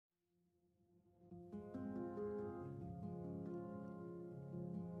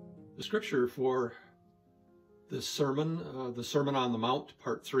The scripture for this sermon, the Sermon on the Mount,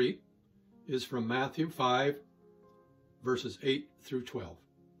 Part 3, is from Matthew 5, verses 8 through 12.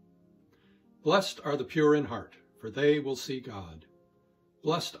 Blessed are the pure in heart, for they will see God.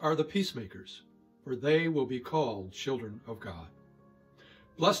 Blessed are the peacemakers, for they will be called children of God.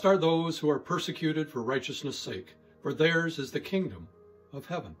 Blessed are those who are persecuted for righteousness' sake, for theirs is the kingdom of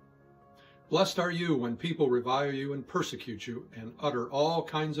heaven. Blessed are you when people revile you and persecute you and utter all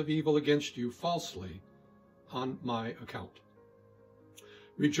kinds of evil against you falsely on my account.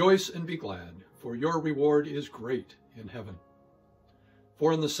 Rejoice and be glad, for your reward is great in heaven.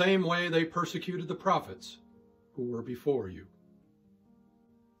 For in the same way they persecuted the prophets who were before you.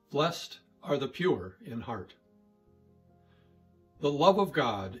 Blessed are the pure in heart. The love of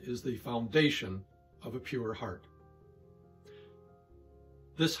God is the foundation of a pure heart.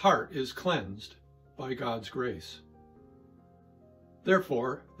 This heart is cleansed by God's grace.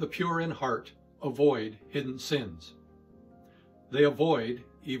 Therefore, the pure in heart avoid hidden sins. They avoid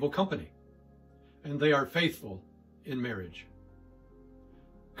evil company, and they are faithful in marriage.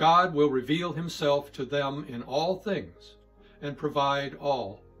 God will reveal himself to them in all things and provide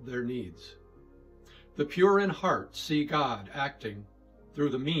all their needs. The pure in heart see God acting through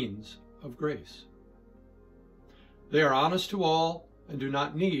the means of grace. They are honest to all and do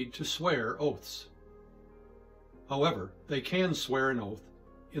not need to swear oaths. However, they can swear an oath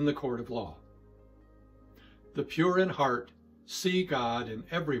in the court of law. The pure in heart see God in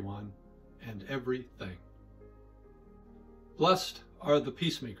everyone and everything. Blessed are the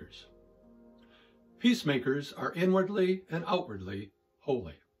peacemakers. Peacemakers are inwardly and outwardly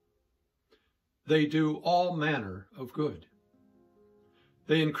holy. They do all manner of good.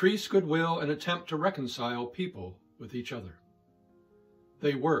 They increase goodwill and attempt to reconcile people with each other.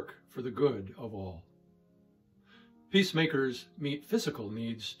 They work for the good of all. Peacemakers meet physical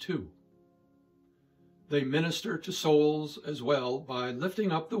needs too. They minister to souls as well by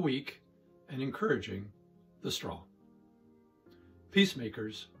lifting up the weak and encouraging the strong.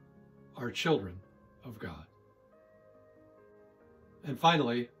 Peacemakers are children of God. And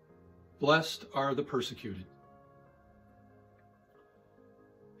finally, blessed are the persecuted.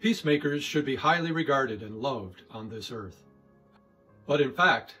 Peacemakers should be highly regarded and loved on this earth. But in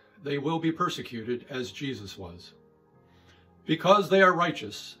fact, they will be persecuted as Jesus was, because they are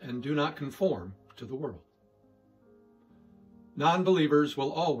righteous and do not conform to the world. Non-believers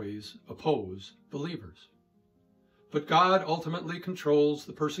will always oppose believers, but God ultimately controls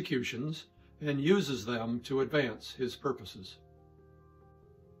the persecutions and uses them to advance his purposes.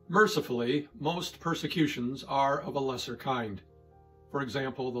 Mercifully, most persecutions are of a lesser kind. For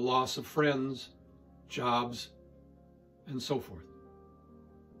example, the loss of friends, jobs, and so forth.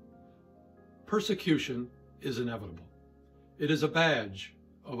 Persecution is inevitable. It is a badge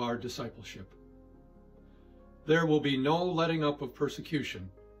of our discipleship. There will be no letting up of persecution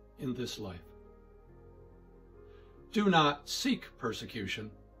in this life. Do not seek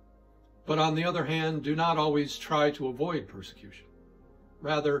persecution, but on the other hand, do not always try to avoid persecution.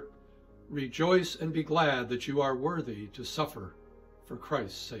 Rather, rejoice and be glad that you are worthy to suffer for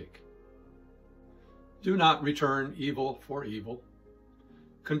Christ's sake. Do not return evil for evil.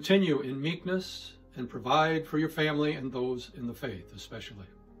 Continue in meekness and provide for your family and those in the faith especially.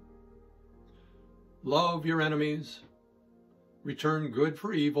 Love your enemies, return good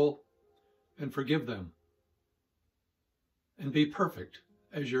for evil, and forgive them. And be perfect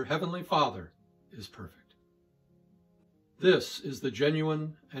as your heavenly Father is perfect. This is the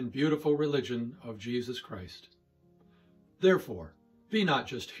genuine and beautiful religion of Jesus Christ. Therefore, be not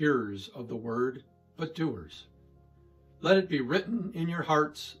just hearers of the word, but doers. Let it be written in your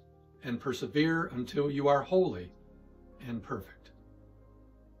hearts and persevere until you are holy and perfect.